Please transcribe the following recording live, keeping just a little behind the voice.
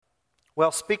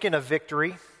Well, speaking of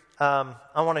victory, I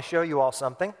want to show you all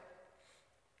something.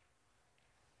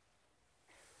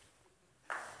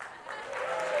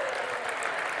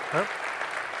 Huh?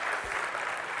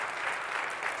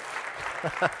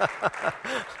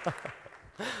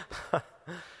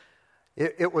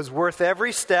 It was worth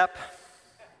every step.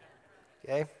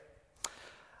 Okay.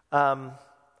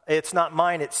 It's not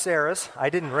mine, it's Sarah's. I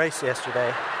didn't race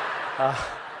yesterday.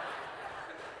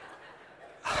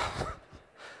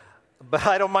 But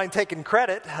I don't mind taking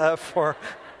credit for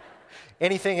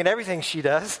anything and everything she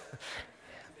does.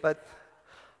 But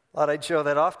thought I'd show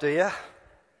that off to you.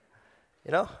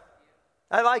 You know,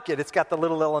 I like it. It's got the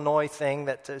little Illinois thing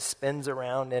that spins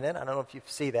around in it. I don't know if you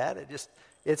see that.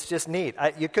 It's just neat.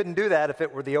 You couldn't do that if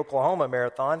it were the Oklahoma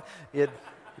Marathon. You'd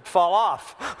fall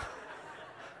off.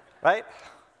 Right?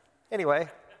 Anyway,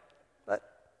 but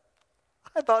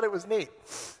I thought it was neat.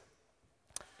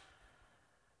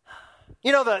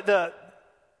 You know, the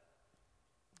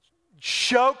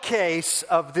showcase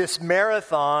of this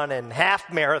marathon and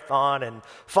half marathon and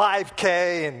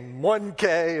 5K and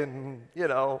 1K and, you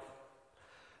know,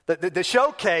 the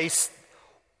showcase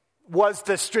was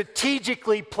the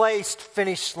strategically placed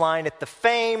finish line at the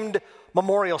famed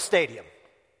Memorial Stadium,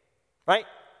 right?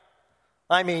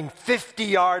 I mean,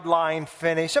 50-yard line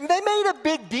finish. I mean, they made a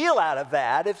big deal out of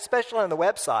that, especially on the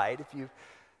website. If you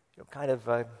kind of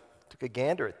took a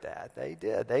gander at that, they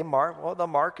did. The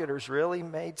marketers really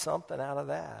made something out of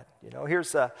that. You know, here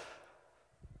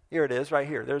it is right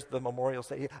here. There's the Memorial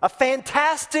Stadium. A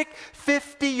fantastic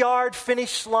 50-yard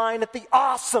finish line at the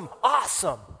awesome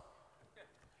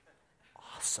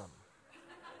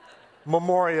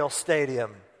Memorial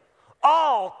Stadium.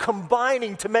 All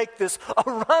combining to make this a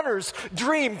runner's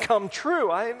dream come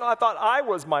true. I thought I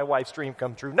was my wife's dream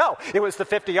come true. No, it was the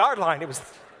 50-yard line. It was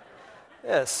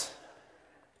this.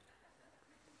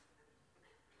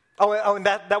 Oh, and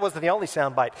that wasn't the only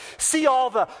soundbite. See all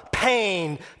the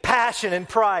pain, passion, and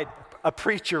pride. A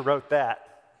preacher wrote that.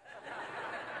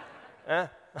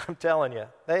 I'm telling you,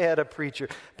 they had a preacher.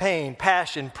 Pain,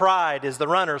 passion, pride as the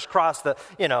runners cross the,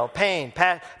 pain,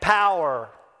 power,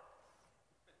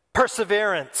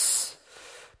 perseverance,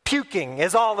 puking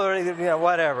is all the,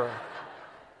 whatever.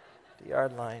 The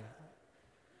yard line.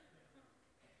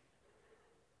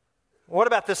 What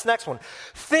about this next one?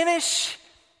 Finish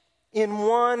in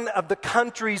one of the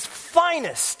country's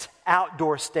finest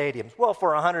outdoor stadiums. Well,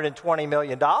 for $120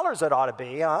 million, it ought to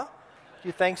be, huh? Do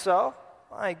you think so?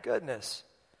 My goodness.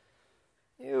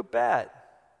 You bet.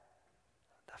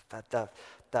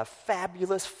 The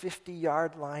fabulous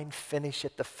 50-yard line finish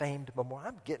at the famed Memorial.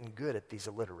 I'm getting good at these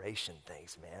alliteration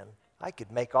things, man. I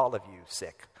could make all of you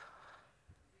sick.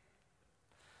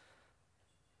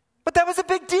 But that was a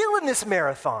big deal in this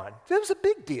marathon. It was a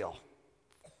big deal.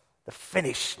 The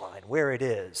finish line, where it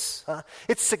is.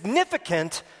 It's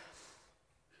significant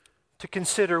to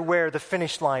consider where the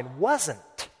finish line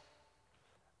wasn't.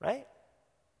 Right?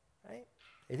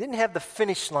 They didn't have the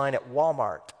finish line at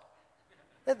Walmart,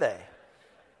 did they?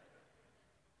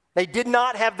 They did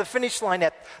not have the finish line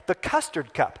at the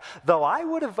Custard Cup, though I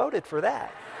would have voted for that.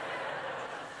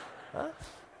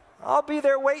 I'll be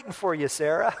there waiting for you,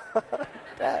 Sarah.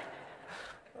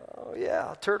 Oh,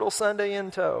 yeah, Turtle Sundae in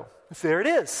tow. There it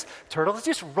is. Turtle is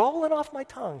just rolling off my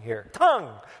tongue here.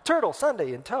 Turtle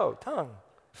Sundae in tow, tongue.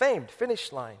 Famed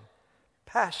finish line.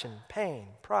 Passion, pain,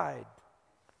 pride.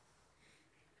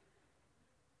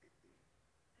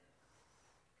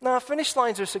 Now, finish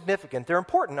lines are significant. They're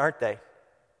important, aren't they?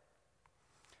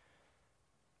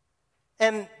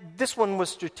 And this one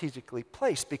was strategically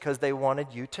placed because they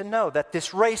wanted you to know that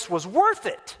this race was worth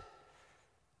it.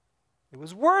 It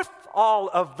was worth all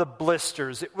of the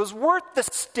blisters. It was worth the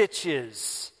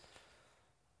stitches.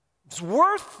 It was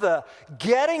worth the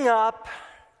getting up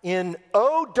in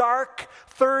dark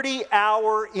 30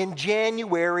 hour in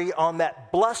January on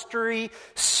that blustery,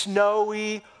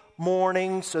 snowy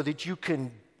morning so that you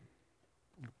can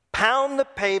pound the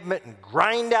pavement and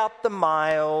grind out the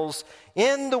miles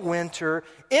in the winter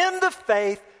in the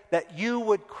faith that you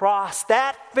would cross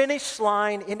that finish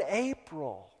line in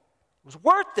April. It was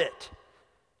worth it.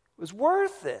 It was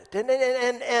worth it.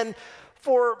 And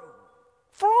for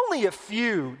only a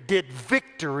few did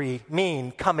victory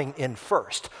mean coming in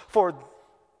first. For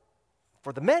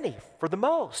the many, for the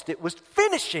most, it was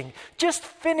finishing, just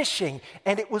finishing,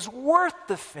 and it was worth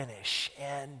the finish.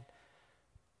 And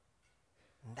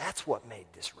that's what made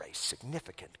this race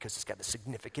significant, because it's got a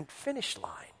significant finish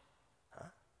line. Huh?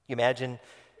 You imagine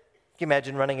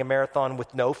running a marathon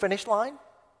with no finish line?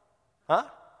 Huh?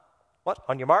 What?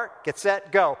 On your mark, get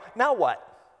set, go. Now what?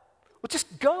 Well,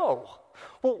 just go.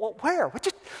 Well, where?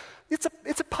 It's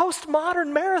a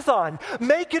postmodern marathon.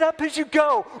 Make it up as you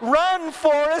go. Run,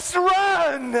 Forrest,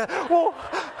 run! Well,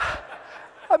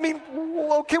 I mean,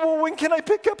 okay, well, when can I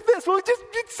pick up this? Well,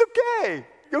 it's okay.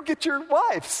 You'll get your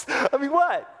wife's. I mean,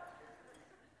 what?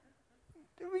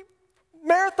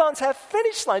 Marathons have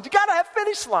finish lines. You got to have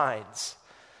finish lines.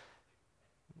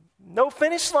 No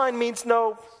finish line means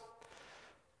no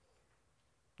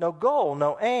goal,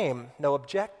 no aim, no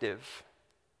objective,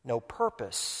 no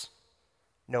purpose,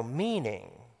 no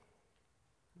meaning.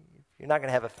 If you're not going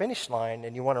to have a finish line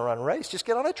and you want to run a race, just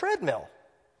get on a treadmill.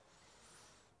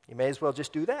 You may as well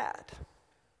just do that.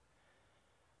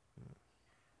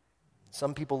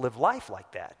 Some people live life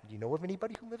like that. Do you know of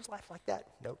anybody who lives life like that?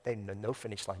 No, no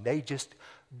finish line. They just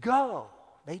go.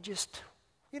 They just,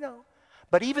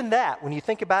 But even that, when you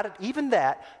think about it, even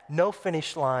that, no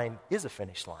finish line is a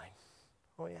finish line.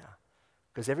 Oh, yeah.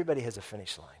 Because everybody has a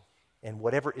finish line. And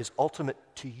whatever is ultimate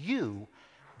to you,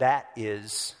 that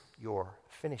is your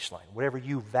finish line. Whatever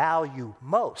you value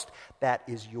most, that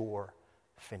is your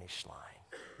finish line,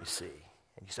 you see.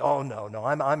 And you say, oh, no,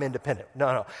 I'm independent.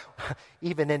 No.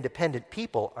 Even independent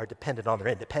people are dependent on their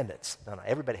independence. No,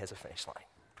 everybody has a finish line.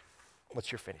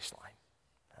 What's your finish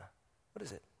line? What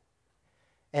is it?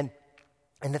 And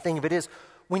the thing of it is,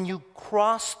 when you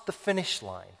cross the finish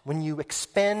line, when you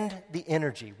expend the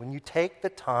energy, when you take the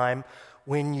time,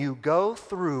 when you go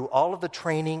through all of the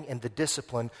training and the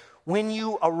discipline, when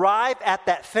you arrive at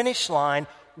that finish line,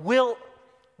 will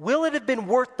it have been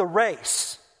worth the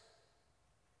race?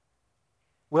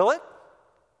 Will it?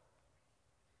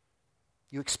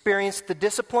 You experienced the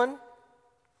discipline?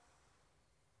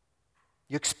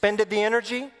 You expended the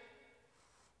energy?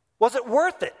 Was it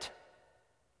worth it?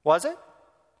 Was it?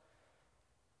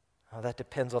 Oh, that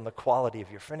depends on the quality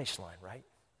of your finish line, right?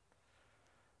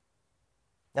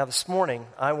 Now, this morning,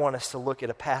 I want us to look at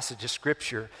a passage of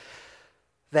Scripture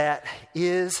that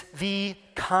is the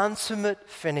consummate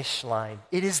finish line.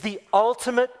 It is the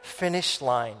ultimate finish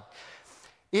line.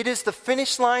 It is the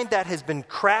finish line that has been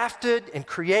crafted and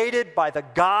created by the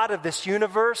God of this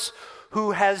universe,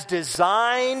 who has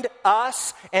designed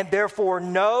us and therefore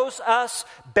knows us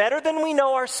better than we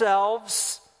know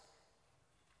ourselves.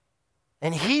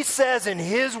 And he says in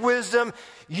his wisdom,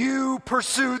 you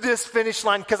pursue this finish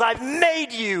line because I've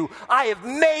made you. I have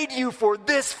made you for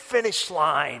this finish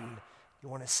line. You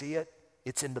want to see it?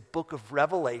 It's in the book of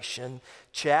Revelation,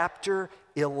 chapter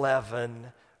 11,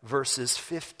 verses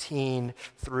 15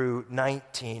 through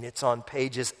 19. It's on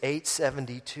pages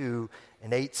 872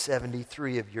 and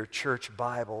 873 of your church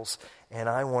Bibles, and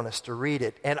I want us to read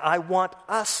it. And I want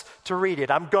us to read it.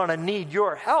 I'm going to need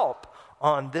your help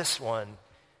on this one.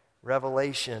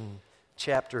 Revelation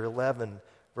chapter 11,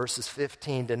 verses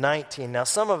 15 to 19. Now,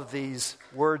 some of these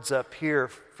words up here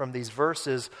from these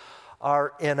verses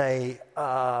are in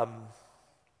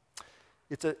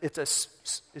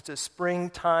it's a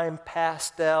springtime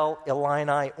pastel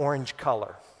Illini orange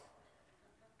color.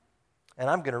 And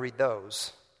I'm going to read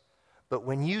those. But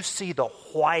when you see the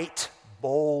white,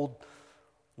 bold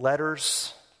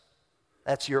letters,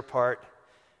 that's your part.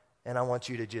 And I want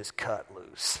you to just cut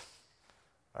loose.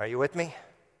 Are you with me?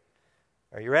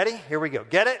 Are you ready? Here we go.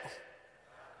 Get it?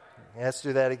 Let's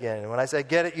do that again. And when I say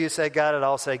get it, you say got it,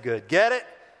 I'll say good. Get it?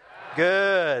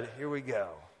 Good. Here we go.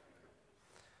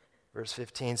 Verse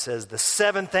 15 says, the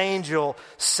seventh angel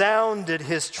sounded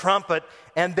his trumpet,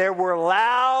 and there were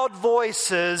loud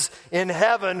voices in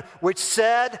heaven which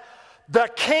said, the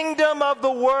kingdom of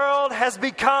the world has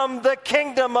become the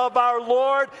kingdom of our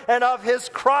Lord and of his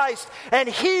Christ, and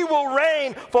he will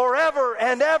reign forever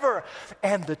and ever.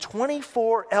 And the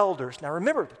 24 elders, now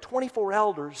remember, the 24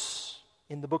 elders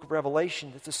in the book of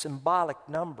Revelation, it's a symbolic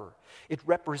number. It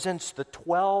represents the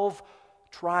 12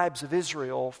 tribes of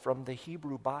Israel from the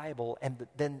Hebrew Bible, and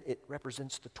then it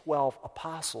represents the 12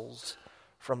 apostles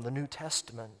from the New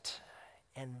Testament.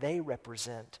 And they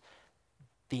represent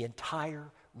the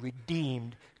entire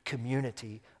redeemed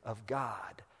community of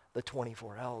God, the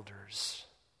 24 elders.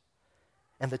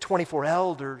 And the 24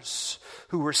 elders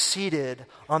who were seated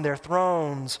on their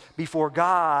thrones before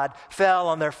God fell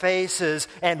on their faces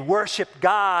and worshiped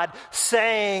God,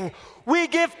 saying, we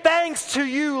give thanks to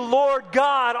you, Lord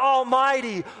God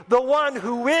Almighty, the one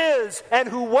who is and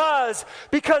who was,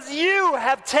 because you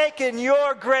have taken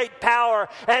your great power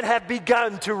and have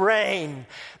begun to reign.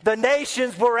 The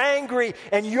nations were angry,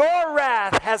 and your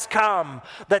wrath has come.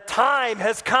 The time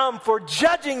has come for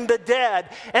judging the dead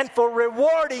and for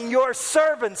rewarding your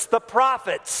servants, the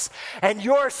prophets, and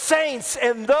your saints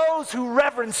and those who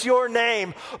reverence your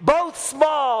name, both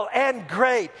small and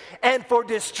great, and for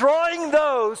destroying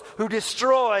those who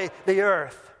destroy the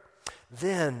earth.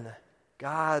 Then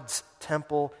God's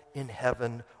temple in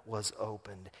heaven was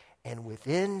opened, and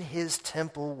within his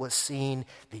temple was seen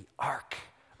the ark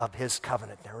of his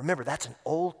covenant. Now remember, that's an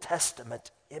Old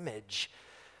Testament image.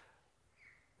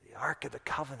 The ark of the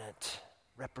covenant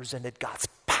represented God's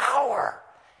power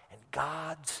and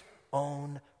God's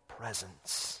own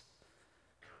presence.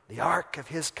 The ark of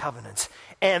his covenants.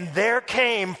 And there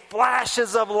came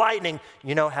flashes of lightning.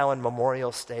 You know how in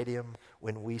Memorial Stadium,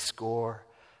 when we score,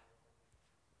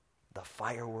 the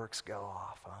fireworks go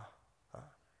off, huh?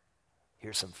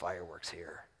 Here's some fireworks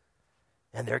here.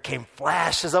 And there came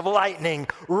flashes of lightning,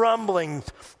 rumblings,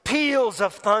 peals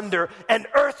of thunder, an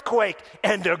earthquake,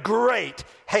 and a great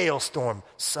hailstorm.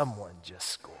 Someone just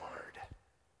scored.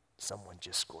 Someone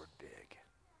just scored big.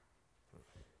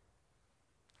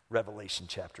 Revelation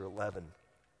chapter 11,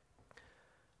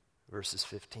 verses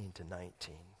 15 to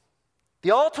 19.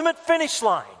 The ultimate finish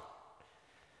line.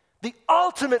 The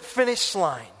ultimate finish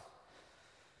line.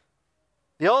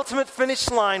 The ultimate finish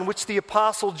line which the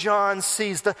Apostle John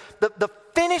sees. The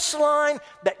finish line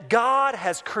that God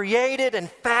has created and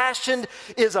fashioned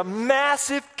is a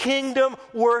massive kingdom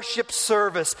worship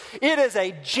service. It is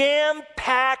a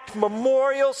jam-packed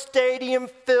Memorial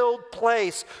Stadium-filled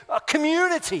place, a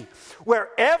community where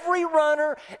every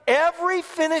runner, every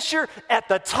finisher at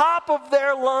the top of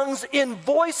their lungs in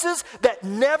voices that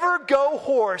never go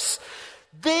hoarse,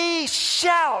 they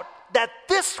shout that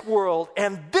this world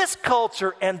and this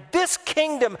culture and this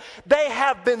kingdom, they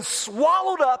have been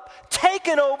swallowed up,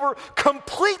 taken over,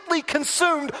 completely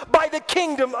consumed by the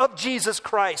kingdom of Jesus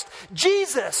Christ.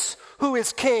 Jesus, who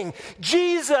is king.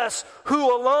 Jesus,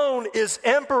 who alone is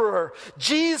emperor.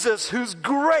 Jesus, whose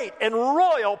great and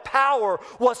royal power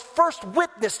was first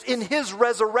witnessed in his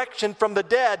resurrection from the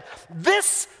dead.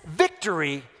 This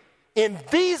victory in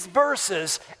these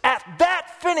verses at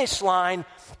that finish line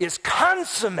is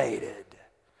consummated.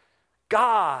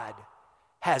 God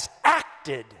has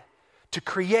acted to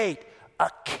create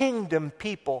a kingdom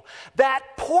people. That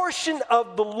portion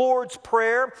of the Lord's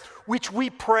Prayer which we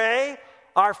pray,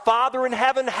 our Father in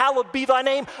heaven, hallowed be thy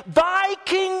name. Thy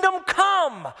kingdom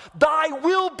come, thy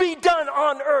will be done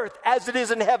on earth as it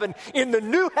is in heaven. In the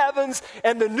new heavens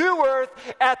and the new earth,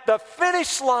 at the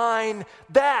finish line,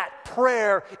 that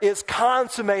prayer is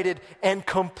consummated and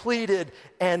completed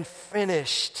and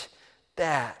finished.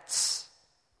 That's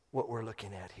what we're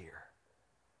looking at here.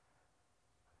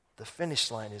 The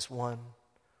finish line is one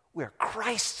where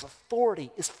Christ's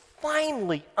authority is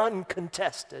finally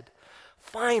uncontested.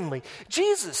 Finally,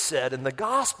 Jesus said in the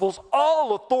Gospels,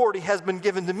 all authority has been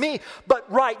given to me. But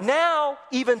right now,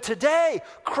 even today,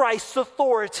 Christ's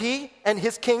authority and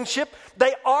his kingship,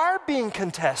 they are being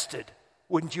contested.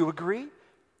 Wouldn't you agree?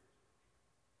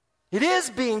 It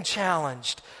is being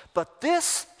challenged. But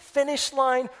this finish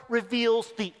line reveals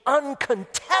the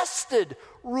uncontested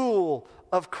rule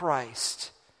of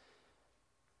Christ.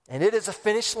 And it is a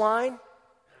finish line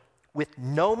with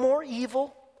no more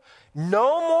evil,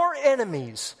 no more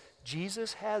enemies.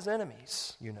 Jesus has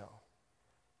enemies, you know.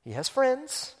 He has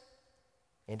friends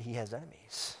and he has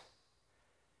enemies.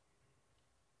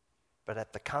 But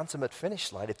at the consummate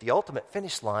finish line, at the ultimate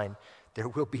finish line, there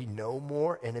will be no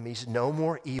more enemies, no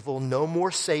more evil, no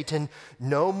more Satan,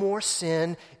 no more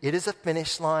sin. It is a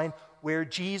finish line where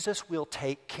Jesus will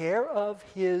take care of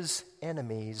his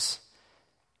enemies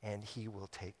and he will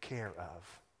take care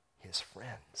of his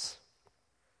friends.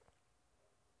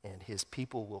 And his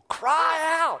people will cry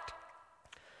out.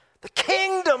 The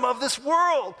kingdom of this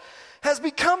world has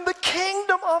become the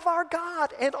kingdom of our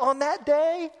God. And on that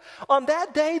day,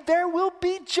 there will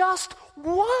be just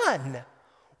one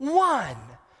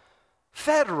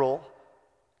federal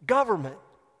government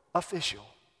official.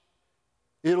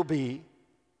 It'll be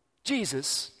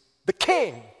Jesus, the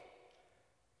King,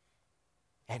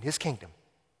 and his kingdom.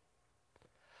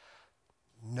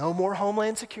 No more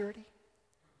Homeland Security.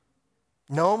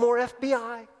 No more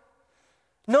FBI,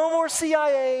 no more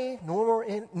CIA, no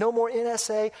more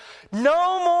NSA,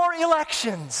 no more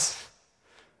elections,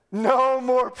 no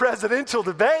more presidential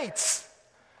debates.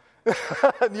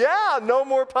 Yeah, no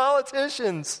more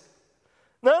politicians.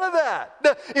 None of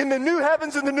that. In the new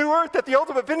heavens and the new earth, at the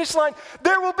ultimate finish line,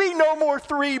 there will be no more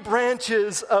three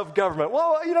branches of government.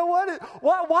 Well, you know what?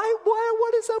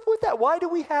 What is up with that? Why do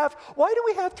we have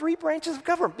three branches of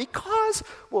government? Because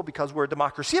we're a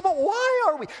democracy. But why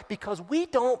are we? Because we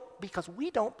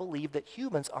don't believe that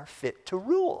humans are fit to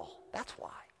rule. That's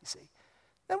why, you see.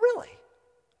 Now, really.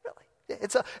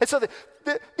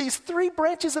 These three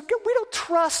branches of government, we don't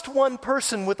trust one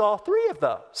person with all three of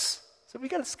those. So we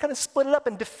got to kind of split it up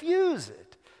and diffuse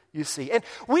it, you see. And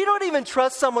we don't even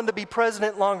trust someone to be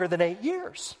president longer than 8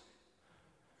 years,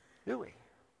 do we?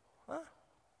 Huh?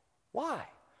 Why?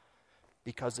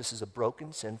 Because this is a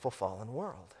broken, sinful, fallen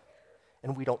world.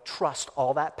 And we don't trust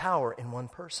all that power in one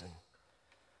person.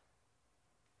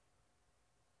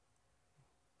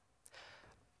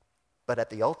 But at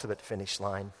the ultimate finish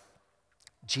line,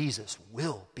 Jesus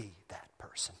will be that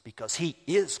person because he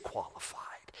is qualified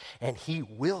and he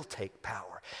will take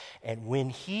power. And when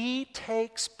he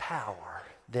takes power,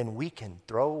 then we can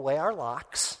throw away our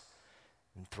locks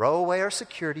and throw away our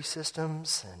security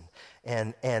systems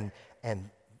and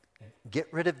get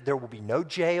rid of, there will be no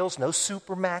jails, no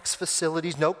supermax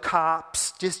facilities, no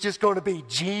cops. It's just going to be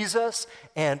Jesus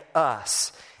and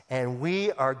us. And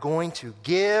we are going to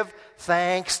give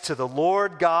thanks to the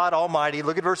Lord God Almighty.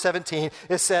 Look at verse 17.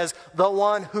 It says, the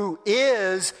one who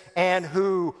is and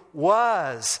who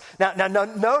was. Now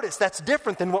notice that's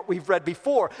different than what we've read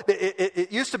before.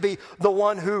 It used to be the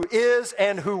one who is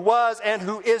and who was and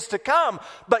who is to come.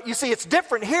 But you see, it's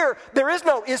different here. There is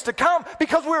no is to come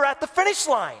because we're at the finish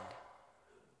line.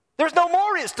 There's no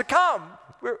more is to come.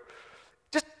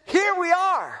 Here we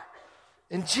are.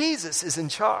 And Jesus is in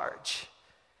charge.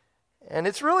 And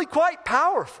it's really quite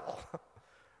powerful.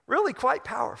 Really quite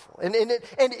powerful. And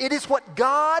it is what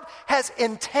God has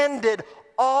intended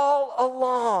all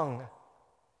along.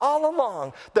 All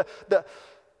along.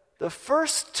 The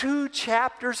first 2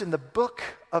 chapters in the book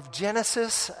of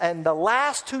Genesis and the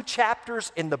last 2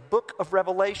 chapters in the book of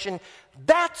Revelation,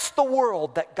 that's the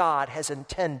world that God has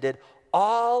intended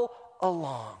all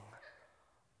along.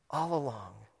 All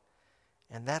along.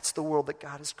 And that's the world that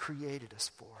God has created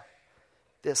us for.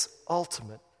 This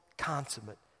ultimate,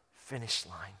 consummate finish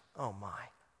line. Oh my.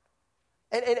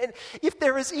 And if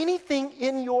there is anything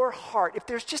in your heart, if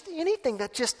there's just anything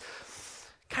that just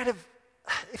kind of,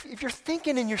 if you're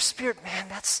thinking in your spirit, man,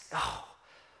 that's,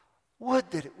 would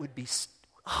that it would be, if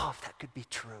that could be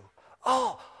true.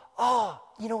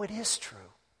 It is true.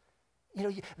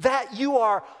 That you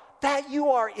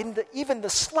are in even the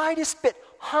slightest bit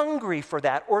hungry for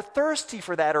that or thirsty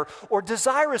for that or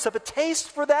desirous of a taste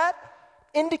for that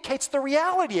indicates the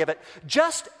reality of it.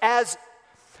 Just as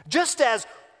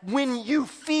when you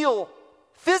feel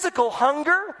physical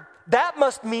hunger, that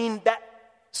must mean that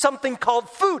something called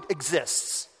food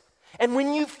exists. And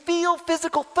when you feel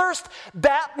physical thirst,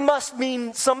 that must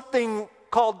mean something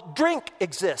called drink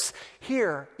exists.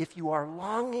 Here, if you're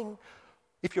longing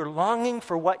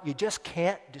for what you just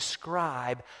can't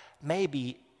describe,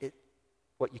 maybe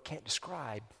what you can't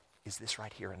describe is this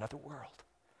right here, another world.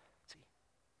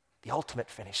 The ultimate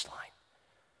finish line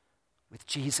with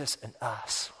Jesus and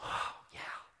us. Oh, yeah.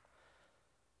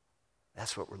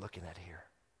 That's what we're looking at here.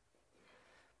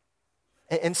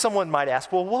 And someone might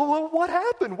ask, well, what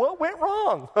happened? What went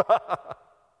wrong?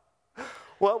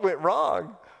 What went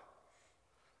wrong?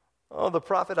 Oh, the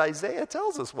prophet Isaiah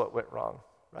tells us what went wrong,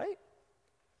 right?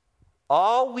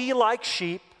 All we like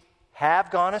sheep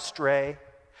have gone astray.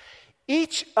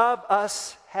 Each of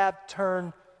us have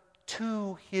turned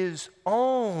to his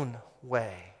own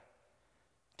way.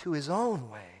 To his own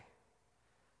way.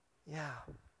 Yeah,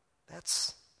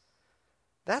 that's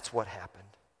what happened.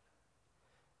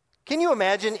 Can you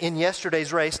imagine in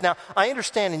yesterday's race? Now, I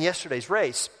understand in yesterday's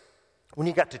race, when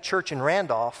you got to church in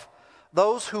Randolph,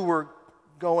 those who were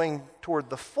going toward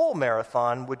the full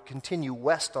marathon would continue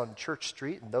west on Church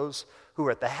Street, and those who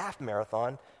were at the half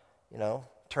marathon,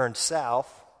 turned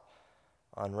south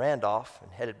on Randolph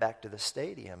and headed back to the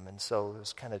stadium. And so it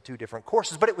was kind of 2 different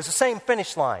courses, but it was the same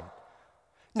finish line.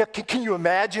 Now, can you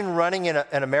imagine running in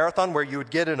a marathon where you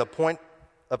would get in a point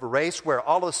of a race where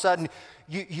all of a sudden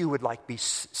you would like be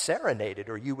serenaded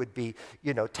or you would be,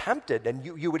 tempted and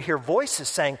you would hear voices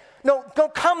saying, no,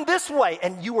 don't come this way.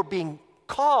 And you were being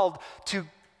called to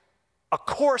a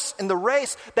course in the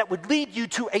race that would lead you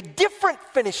to a different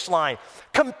finish line,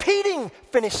 competing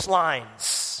finish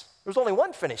lines. There was only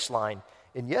one finish line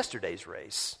in yesterday's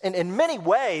race. And in many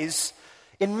ways,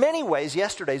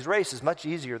 yesterday's race is much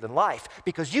easier than life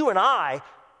because you and I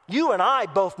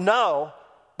both know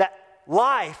that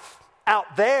life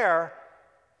out there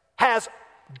has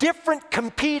different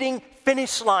competing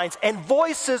finish lines and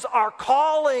voices are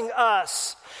calling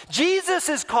us. Jesus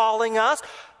is calling us.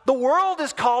 The world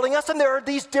is calling us, and there are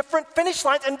these different finish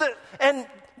lines, and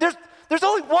there's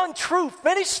only one true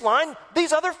finish line.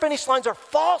 These other finish lines are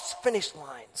false finish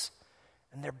lines.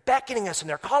 And they're beckoning us and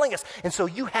they're calling us. And so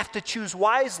you have to choose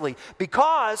wisely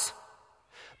because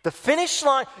the finish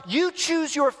line, you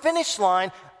choose your finish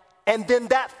line, and then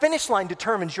that finish line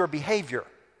determines your behavior.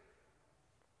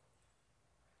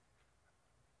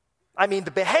 I mean,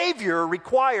 the behavior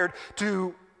required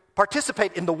to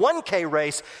participate in the 1K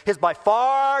race is by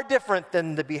far different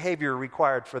than the behavior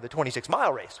required for the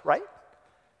 26-mile race, right?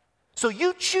 So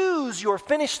you choose your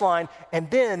finish line, and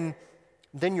then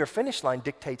your finish line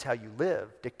dictates how you live,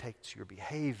 dictates your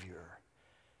behavior.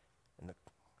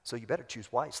 So you better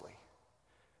choose wisely,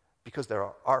 because there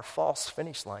are false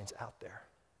finish lines out there.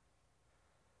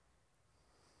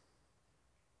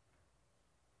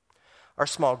 Our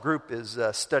small group is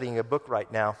studying a book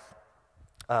right now.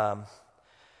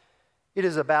 It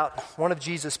is about one of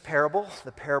Jesus' parable,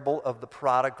 the parable of the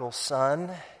prodigal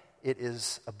son. It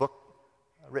is a book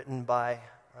written by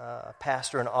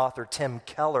pastor and author Tim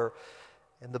Keller,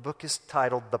 and the book is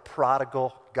titled The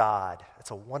Prodigal God. It's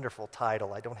a wonderful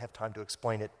title. I don't have time to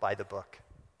explain it by the book.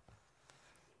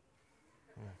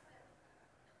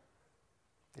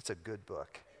 It's a good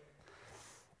book.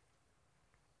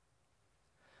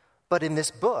 But in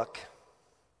this book,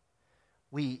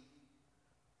 we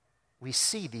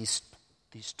see these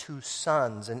two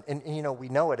sons, and you know, we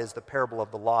know it as the parable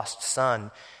of the lost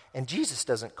son, and Jesus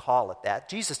doesn't call it that.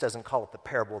 Jesus doesn't call it the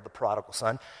parable of the prodigal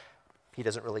son. He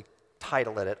doesn't really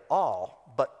title it at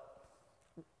all, but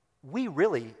we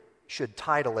really should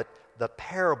title it the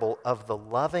parable of the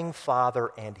loving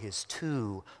father and his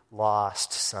two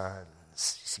lost sons.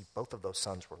 You see, both of those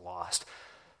sons were lost.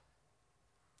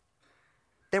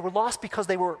 They were lost because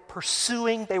they were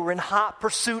in hot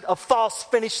pursuit of false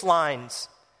finish lines.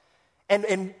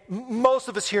 And most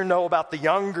of us here know about the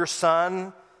younger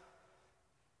son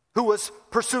who was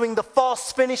pursuing the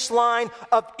false finish line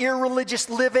of irreligious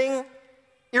living.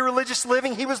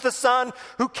 He was the son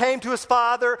who came to his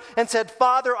father and said,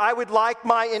 "Father, I would like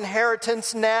my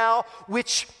inheritance now,"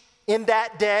 which in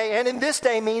that day, and in this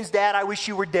day means, "Dad, I wish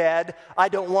you were dead. I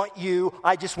don't want you.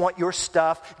 I just want your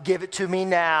stuff. Give it to me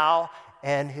now."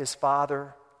 And his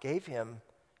father gave him.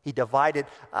 He divided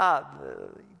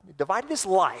his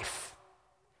life.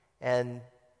 And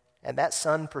that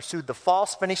son pursued the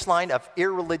false finish line of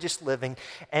irreligious living.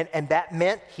 And that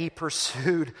meant he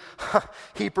pursued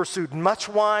much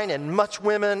wine and much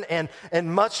women and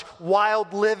much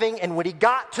wild living. And when he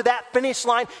got to that finish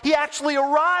line, he actually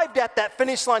arrived at that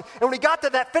finish line. And when he got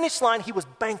to that finish line, he was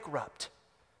bankrupt.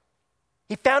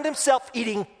 He found himself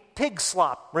eating pig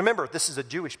slop. Remember, this is a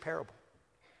Jewish parable.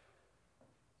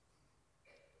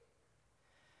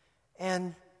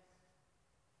 And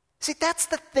see, that's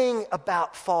the thing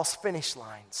about false finish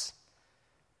lines.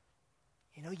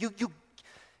 You know,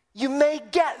 you may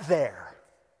get there.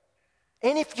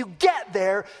 And if you get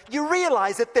there, you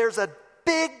realize that there's a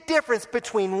big difference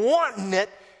between wanting it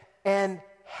and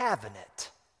having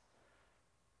it.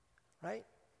 Right?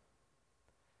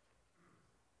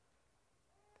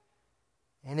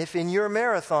 And if in your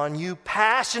marathon you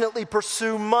passionately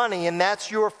pursue money and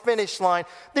that's your finish line,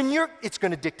 then it's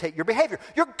going to dictate your behavior.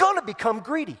 You're going to become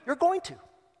greedy. You're going to.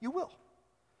 You will.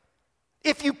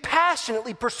 If you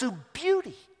passionately pursue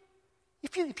beauty,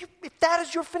 if that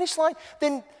is your finish line,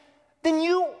 then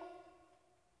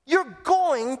you're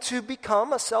going to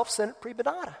become a self-centered prima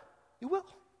donna. You will.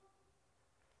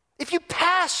 If you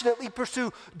passionately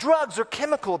pursue drugs or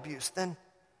chemical abuse, then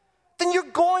you're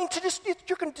going to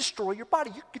destroy your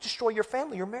body. You could destroy your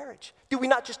family, your marriage. Do we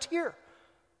not just hear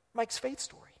Mike's faith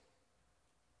story?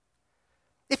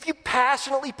 If you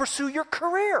passionately pursue your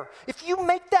career, if you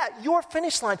make that your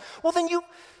finish line, well then you're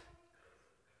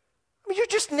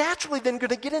just naturally then going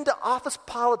to get into office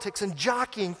politics and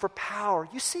jockeying for power.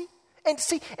 You see?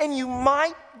 And you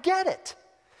might get it.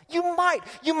 You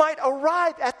might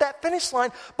arrive at that finish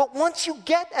line, but once you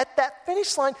get at that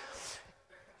finish line,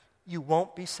 you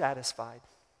won't be satisfied.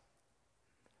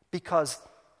 Because,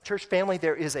 church family,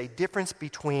 there is a difference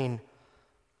between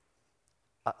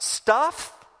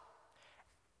stuff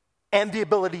and the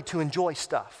ability to enjoy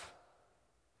stuff.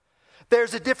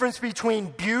 There's a difference between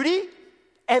beauty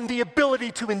and the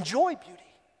ability to enjoy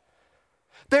beauty.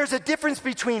 There's a difference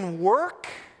between work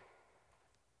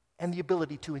and the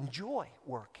ability to enjoy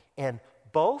work. And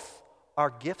both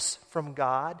are gifts from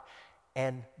God,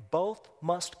 and both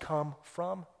must come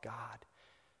from God.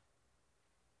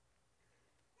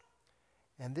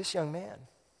 And this young man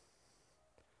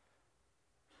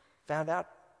found out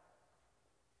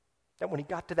that when he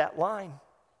got to that line,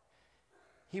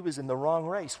 he was in the wrong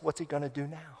race. What's he going to do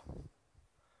now?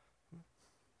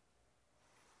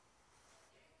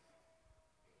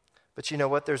 But you know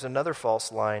what? There's another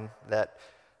false line that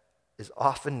is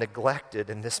often neglected,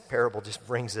 and this parable just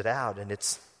brings it out, and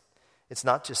it's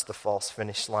not just the false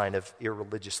finish line of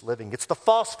irreligious living. It's the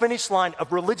false finish line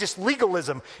of religious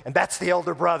legalism, and that's the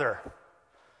elder brother.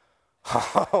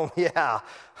 Oh, yeah.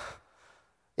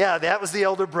 Yeah, that was the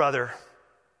elder brother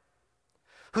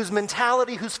whose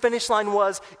mentality, whose finish line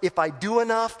was, if I do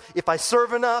enough, if I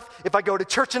serve enough, if I go to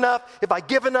church enough, if I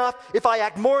give enough, if I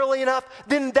act morally enough,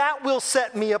 then that will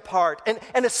set me apart.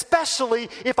 And especially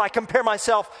if I compare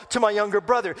myself to my younger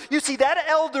brother. You see, that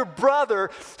elder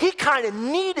brother, he kind of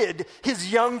needed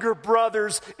his younger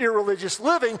brother's irreligious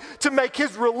living to make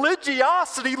his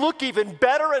religiosity look even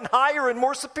better and higher and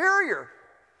more superior.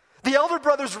 The elder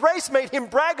brother's race made him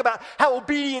brag about how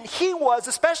obedient he was,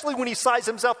 especially when he sized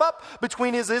himself up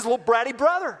between his little bratty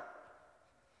brother.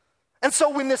 And so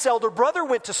when this elder brother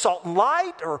went to Salt and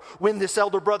Light, or when this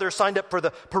elder brother signed up for the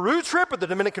Peru trip or the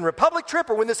Dominican Republic trip,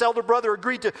 or when this elder brother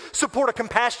agreed to support a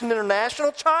Compassion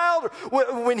International child,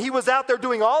 or when he was out there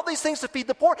doing all these things to feed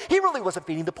the poor, he really wasn't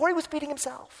feeding the poor, he was feeding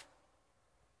himself.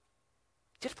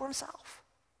 He did it for himself.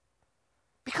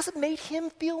 Because it made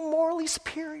him feel morally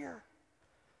superior.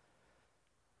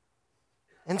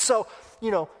 And so,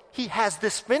 he has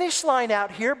this finish line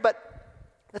out here, but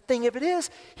the thing of it is,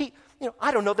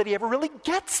 I don't know that he ever really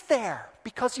gets there.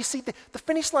 Because you see, the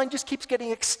finish line just keeps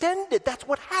getting extended. That's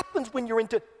what happens when you're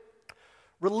into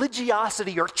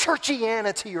religiosity or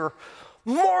churchianity or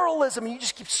moralism. You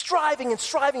just keep striving and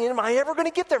striving. Am I ever going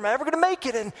to get there? Am I ever going to make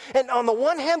it? And on the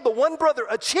one hand, the one brother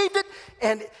achieved it,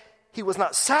 and he was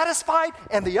not satisfied,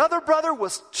 and the other brother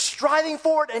was striving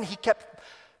for it, and he kept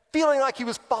feeling like he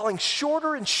was falling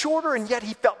shorter and shorter, and yet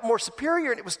he felt more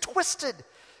superior, and it was twisted.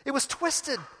 It was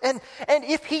twisted. And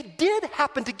if he did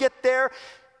happen to get there,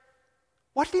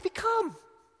 what did he become?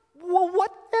 Well,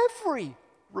 what every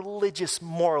religious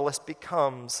moralist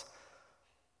becomes: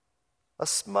 a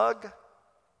smug,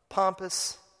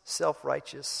 pompous,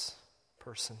 self-righteous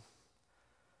person.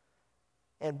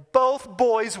 And both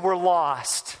boys were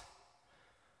lost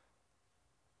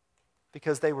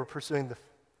because they were pursuing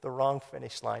the wrong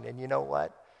finish line. And you know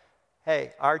what?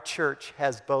 Hey, our church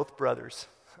has both brothers.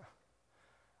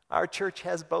 Our church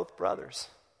has both brothers.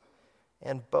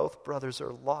 And both brothers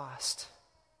are lost.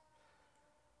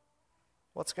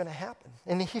 What's going to happen?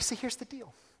 And you see, here's the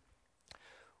deal.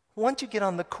 Once you get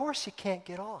on the course, you can't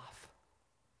get off.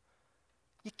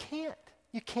 You can't.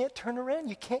 You can't turn around.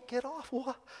 You can't get off.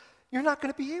 Well, you're not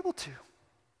going to be able to.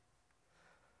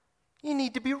 You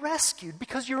need to be rescued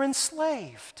because you're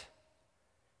enslaved.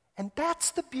 And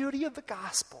that's the beauty of the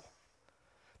gospel.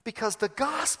 Because the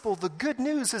gospel, the good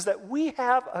news, is that we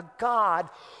have a God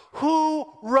who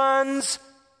runs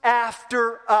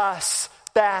after us.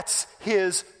 That's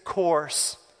his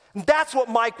course. And that's what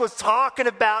Mike was talking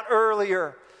about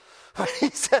earlier. He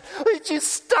said,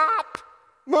 just stop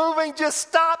moving, just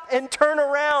stop and turn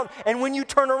around. And when you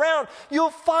turn around, you'll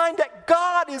find that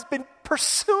God has been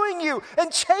pursuing you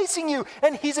and chasing you,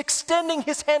 and he's extending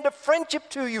his hand of friendship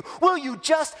to you. Will you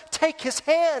just take his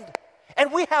hand?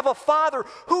 And we have a Father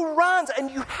who runs,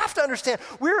 and you have to understand,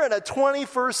 we're in a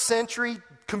 21st century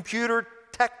computer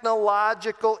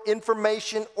technological,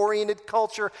 information-oriented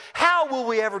culture. How will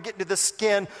we ever get into the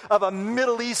skin of a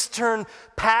Middle Eastern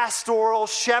pastoral,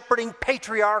 shepherding,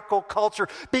 patriarchal culture?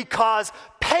 Because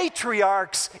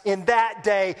patriarchs in that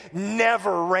day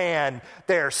never ran.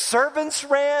 Their servants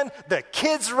ran, the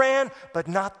kids ran, but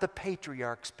not the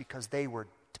patriarchs, because they were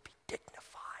to be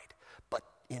dignified. But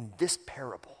in this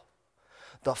parable,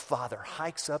 the father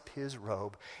hikes up his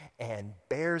robe and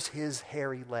bares his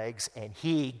hairy legs, and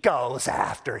he goes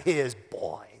after his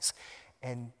boys.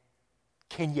 And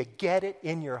can you get it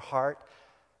in your heart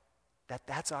that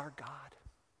that's our God?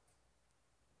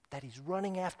 That he's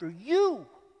running after you.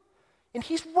 And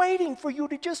he's waiting for you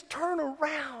to just turn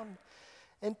around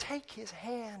and take his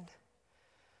hand.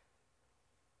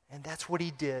 And that's what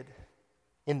he did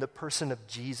in the person of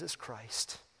Jesus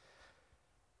Christ.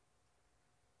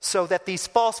 So that these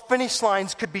false finish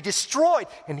lines could be destroyed.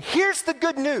 And here's the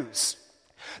good news.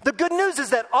 The good news is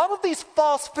that all of these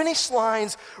false finish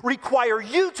lines require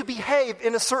you to behave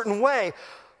in a certain way.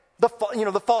 The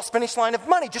false finish line of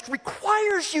money just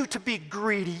requires you to be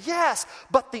greedy, yes.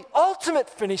 But the ultimate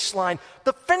finish line,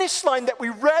 the finish line that we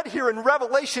read here in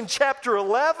Revelation chapter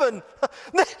 11,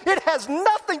 it has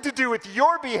nothing to do with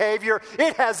your behavior.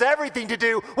 It has everything to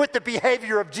do with the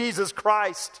behavior of Jesus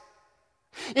Christ.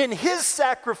 In his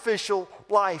sacrificial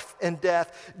life and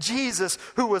death, Jesus,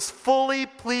 who was fully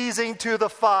pleasing to the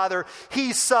Father,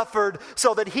 he suffered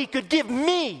so that he could give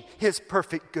me his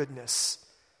perfect goodness.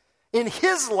 In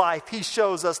his life, he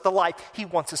shows us the life he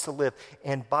wants us to live.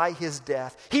 And by his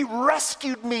death, he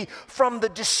rescued me from the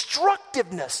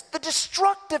destructiveness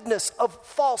of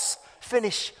false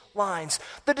finish lines.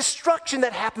 The destruction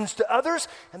that happens to others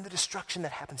and the destruction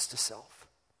that happens to self.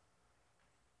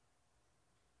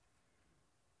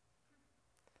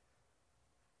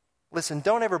 Listen,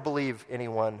 don't ever believe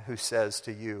anyone who says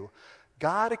to you,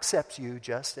 God accepts you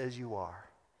just as you are.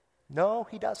 No,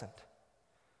 he doesn't.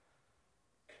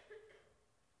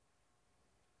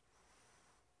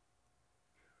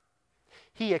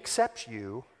 He accepts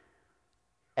you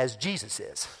as Jesus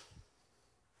is.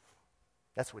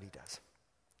 That's what he does.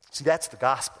 See, that's the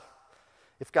gospel.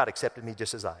 If God accepted me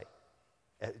just as I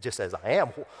am,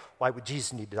 why would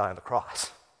Jesus need to die on the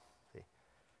cross? See?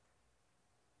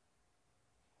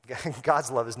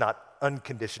 God's love is not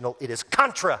unconditional, it is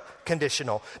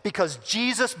contra-conditional. Because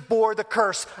Jesus bore the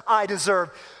curse I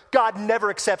deserved. God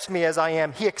never accepts me as I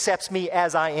am. He accepts me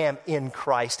as I am in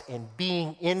Christ. And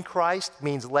being in Christ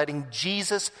means letting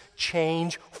Jesus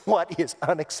change what is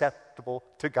unacceptable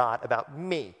to God about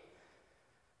me.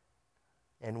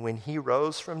 And when he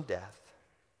rose from death,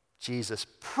 Jesus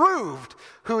proved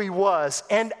who he was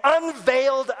and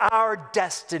unveiled our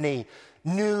destiny.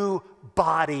 New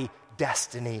body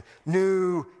destiny,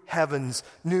 new heavens,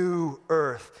 new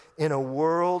earth, in a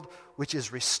world which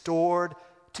is restored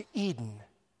to Eden,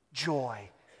 joy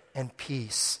and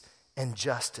peace and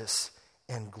justice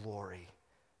and glory.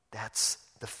 That's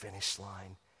the finish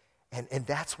line. And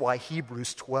that's why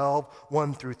Hebrews 12,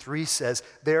 1 through 3 says,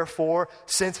 therefore,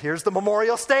 here's the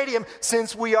Memorial Stadium,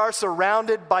 since we are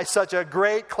surrounded by such a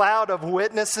great cloud of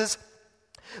witnesses,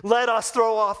 let us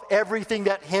throw off everything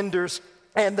that hinders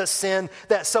and the sin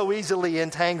that so easily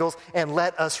entangles, and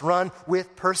let us run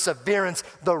with perseverance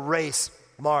the race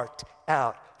marked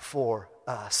out for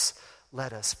us.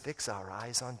 Let us fix our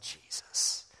eyes on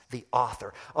Jesus, the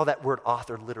author. Oh, that word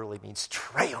author literally means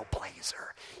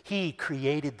trailblazer. He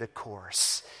created the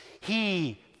course.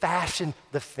 He fashioned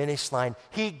the finish line.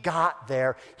 He got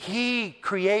there. He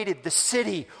created the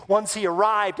city once he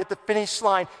arrived at the finish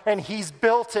line, and he's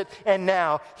built it, and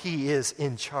now he is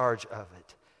in charge of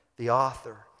it. The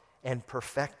author and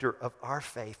perfecter of our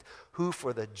faith, who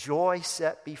for the joy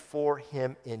set before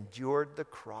him endured the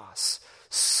cross,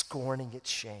 scorning its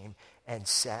shame, and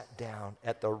sat down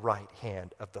at the right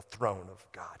hand of the throne of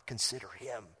God. Consider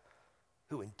him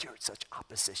who endured such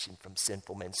opposition from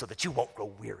sinful men, so that you won't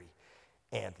grow weary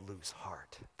and lose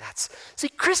heart. See,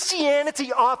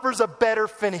 Christianity offers a better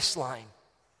finish line.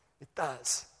 It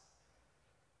does.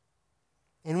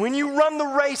 And when you run the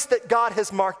race that God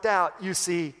has marked out, you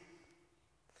see,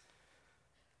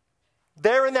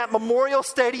 there in that Memorial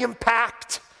Stadium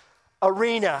packed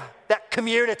arena, that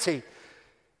community,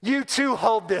 you too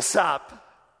hold this up.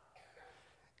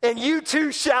 And you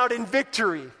too shout in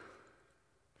victory.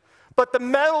 But the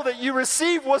medal that you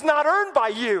received was not earned by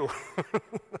you.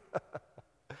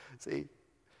 See,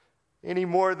 any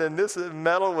more than this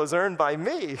medal was earned by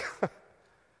me.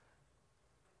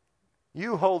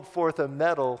 You hold forth a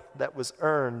medal that was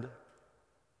earned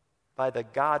by the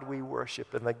God we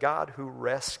worship and the God who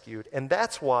rescued. And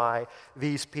that's why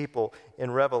these people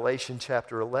in Revelation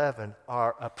chapter 11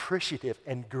 are appreciative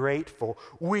and grateful.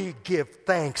 We give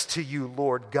thanks to you,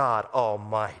 Lord God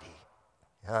Almighty.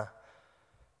 Huh?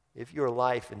 If your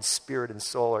life and spirit and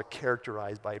soul are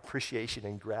characterized by appreciation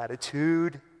and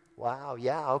gratitude, wow,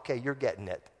 yeah, okay, you're getting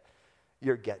it.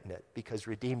 You're getting it, because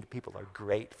redeemed people are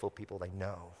grateful people. They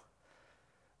know.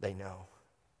 They know.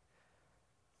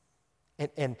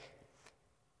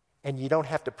 And you don't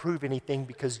have to prove anything,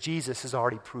 because Jesus has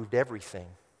already proved everything.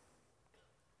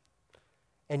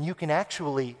 And you can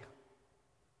actually,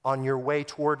 on your way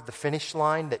toward the finish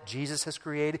line that Jesus has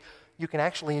created, you can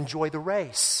actually enjoy the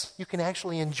race. You can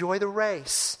actually enjoy the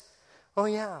race. Oh,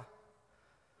 yeah.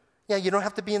 Yeah, you don't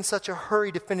have to be in such a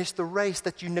hurry to finish the race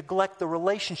that you neglect the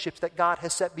relationships that God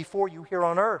has set before you here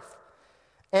on earth.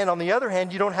 And on the other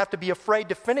hand, you don't have to be afraid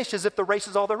to finish as if the race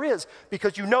is all there is,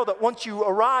 because you know that once you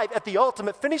arrive at the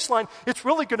ultimate finish line, it's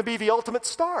really going to be the ultimate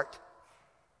start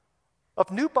of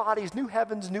new bodies, new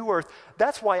heavens, new earth.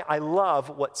 That's why I love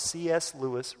what C.S.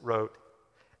 Lewis wrote.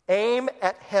 Aim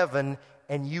at heaven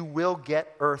and you will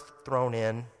get earth thrown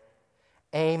in.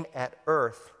 Aim at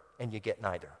earth and you get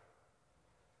neither.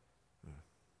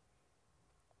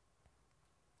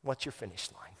 What's your finish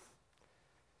line?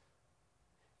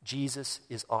 Jesus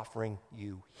is offering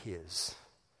you his,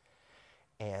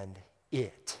 and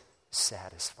it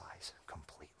satisfies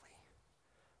completely.